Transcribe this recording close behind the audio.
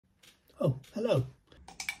Oh, hello.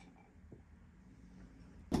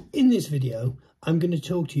 In this video, I'm going to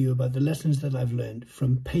talk to you about the lessons that I've learned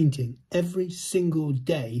from painting every single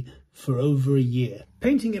day for over a year.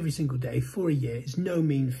 Painting every single day for a year is no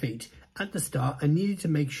mean feat. At the start, I needed to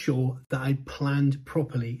make sure that I planned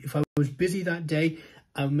properly. If I was busy that day,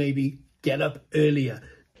 I would maybe get up earlier.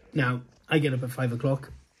 Now, I get up at 5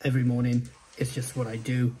 o'clock every morning. It's just what I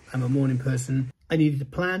do. I'm a morning person. I needed to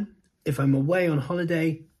plan. If I'm away on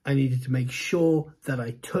holiday, I needed to make sure that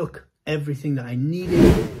I took everything that I needed.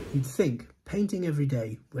 You'd think painting every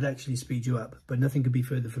day would actually speed you up, but nothing could be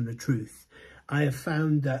further from the truth. I have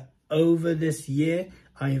found that over this year,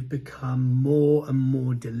 I have become more and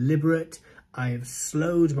more deliberate. I have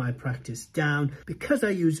slowed my practice down. Because I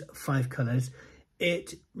use 5 colours,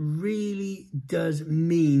 it really does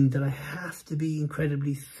mean that I have to be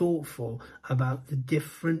incredibly thoughtful about the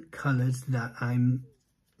different colours that I'm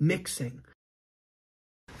mixing.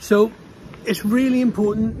 So it's really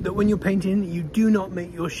important that when you're painting, you do not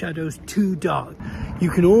make your shadows too dark. You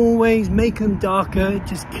can always make them darker,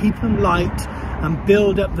 just keep them light and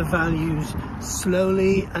build up the values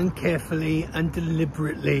slowly and carefully and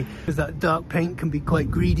deliberately, because that dark paint can be quite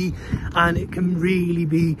greedy and it can really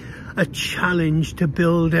be a challenge to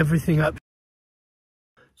build everything up.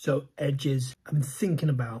 So edges, I've been thinking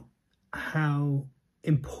about how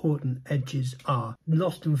important edges are.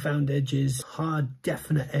 Lost and found edges, hard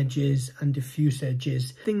definite edges and diffuse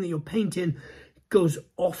edges. The thing that you're painting goes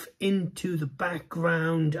off into the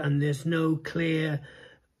background and there's no clear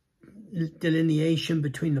delineation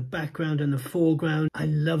between the background and the foreground. I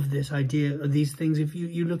love this idea of these things. If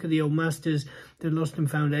you look at the old masters, the lost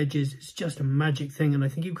and found edges, it's just a magic thing, and I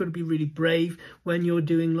think you've got to be really brave when you're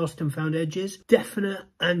doing lost and found edges. Definite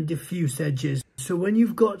and diffuse edges. So when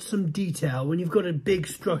you've got some detail, when you've got a big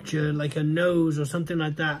structure like a nose or something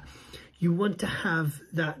like that, you want to have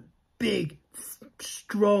that big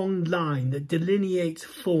strong line that delineates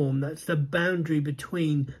form. That's the boundary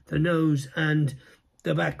between the nose and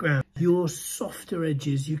the background. Your softer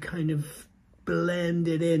edges, you kind of blend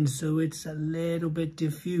it in so it's a little bit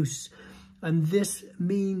diffuse, and this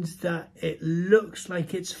means that it looks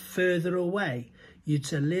like it's further away.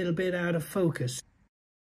 It's a little bit out of focus.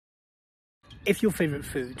 If your favorite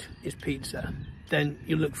food is pizza, then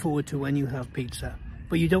you look forward to when you have pizza,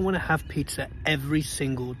 but you don't want to have pizza every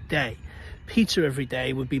single day. Pizza every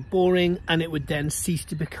day would be boring and it would then cease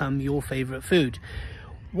to become your favorite food.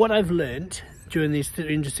 What I've learned during these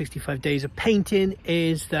 365 days of painting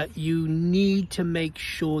is that you need to make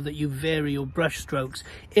sure that you vary your brush strokes.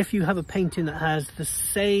 If you have a painting that has the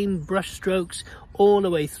same brush strokes all the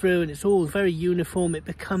way through and it's all very uniform, it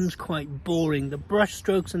becomes quite boring. The brush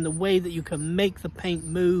strokes and the way that you can make the paint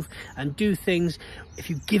move and do things, if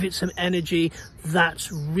you give it some energy, that's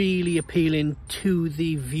really appealing to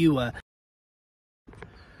the viewer.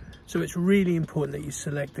 So it's really important that you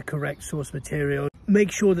select the correct source material. Make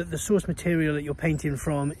sure that the source material that you're painting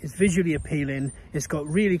from is visually appealing, it's got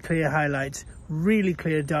really clear highlights, really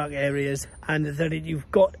clear dark areas, and that you've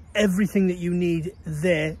got everything that you need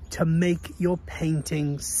there to make your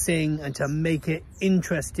painting sing and to make it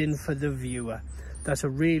interesting for the viewer. That's a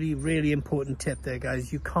really, really important tip there,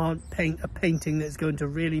 guys. You can't paint a painting that's going to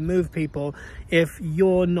really move people if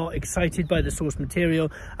you're not excited by the source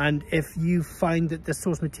material, and if you find that the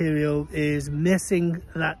source material is missing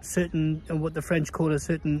that certain, what the French call a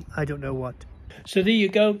certain, I don't know what. So there you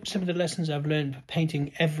go, some of the lessons I've learned for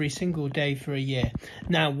painting every single day for a year.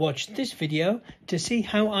 Now watch this video to see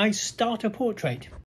how I start a portrait.